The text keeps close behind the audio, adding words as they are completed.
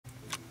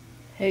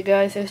Hey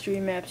guys, History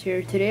Maps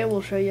here. Today I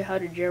will show you how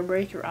to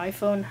jailbreak your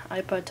iPhone,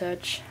 iPod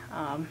Touch.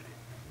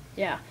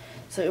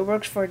 So it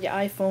works for the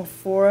iPhone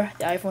 4,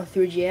 the iPhone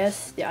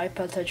 3GS, the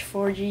iPod Touch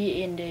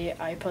 4G, and the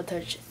iPod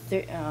Touch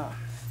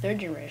third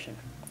generation.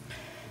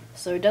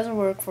 So it doesn't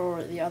work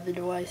for the other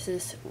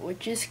devices,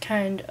 which is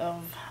kind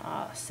of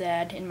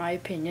sad in my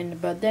opinion.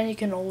 But then you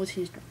can always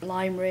use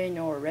Lime Rain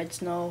or Red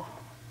Snow.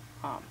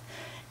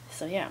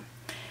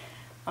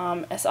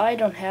 As I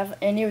don't have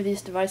any of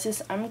these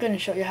devices, I'm going to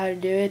show you how to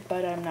do it,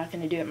 but I'm not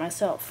going to do it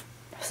myself.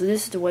 So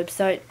this is the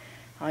website.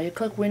 You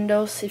click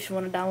Windows if you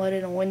want to download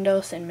it on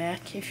Windows, and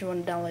Mac if you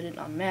want to download it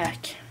on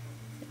Mac.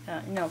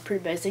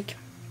 Pretty basic.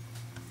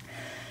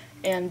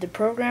 And the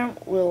program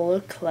will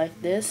look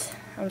like this.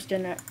 I'm just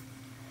going to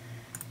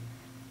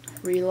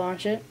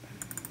relaunch it.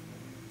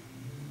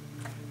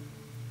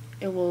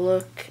 It will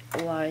look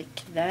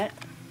like that.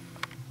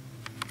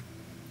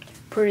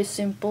 Pretty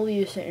simple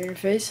user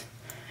interface.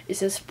 It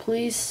says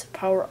please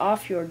power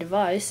off your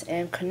device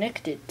and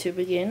connect it to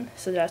begin,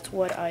 so that's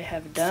what I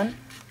have done.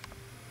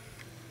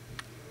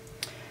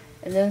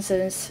 And then it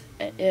says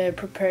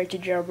prepare to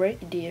jailbreak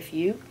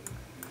DFU.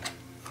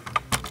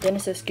 Then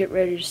it says get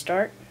ready to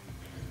start.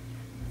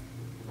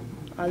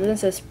 Then it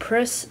says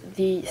press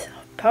the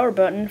power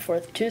button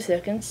for 2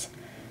 seconds.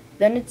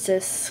 Then it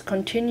says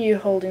continue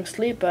holding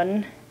sleep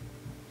button,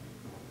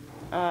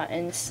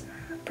 and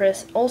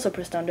press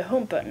down the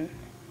home button.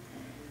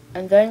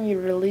 And then you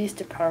release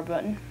the power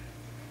button,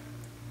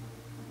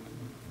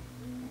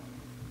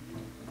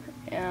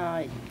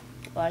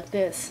 like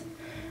this.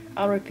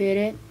 I'll repeat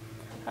it.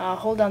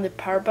 Hold down the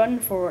power button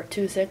for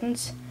 2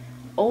 seconds,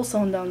 also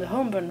hold down the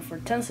home button for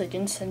 10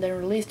 seconds, and then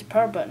release the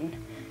power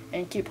button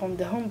and keep holding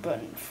the home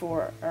button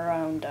for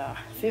around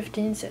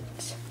 15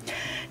 seconds.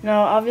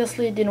 Now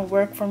obviously it didn't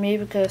work for me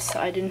because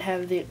I didn't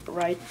have the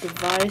right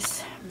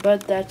device,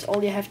 but that's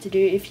all you have to do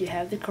if you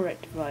have the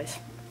correct device.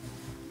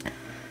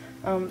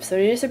 So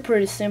it is a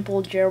pretty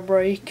simple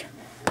jailbreak,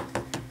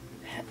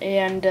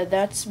 and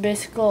that's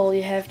basically all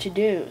you have to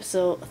do.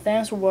 So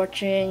thanks for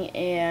watching,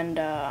 and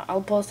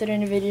I'll post it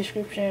in the video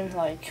description,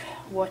 like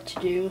what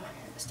to do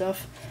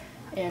stuff,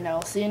 and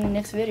I'll see you in the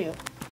next video.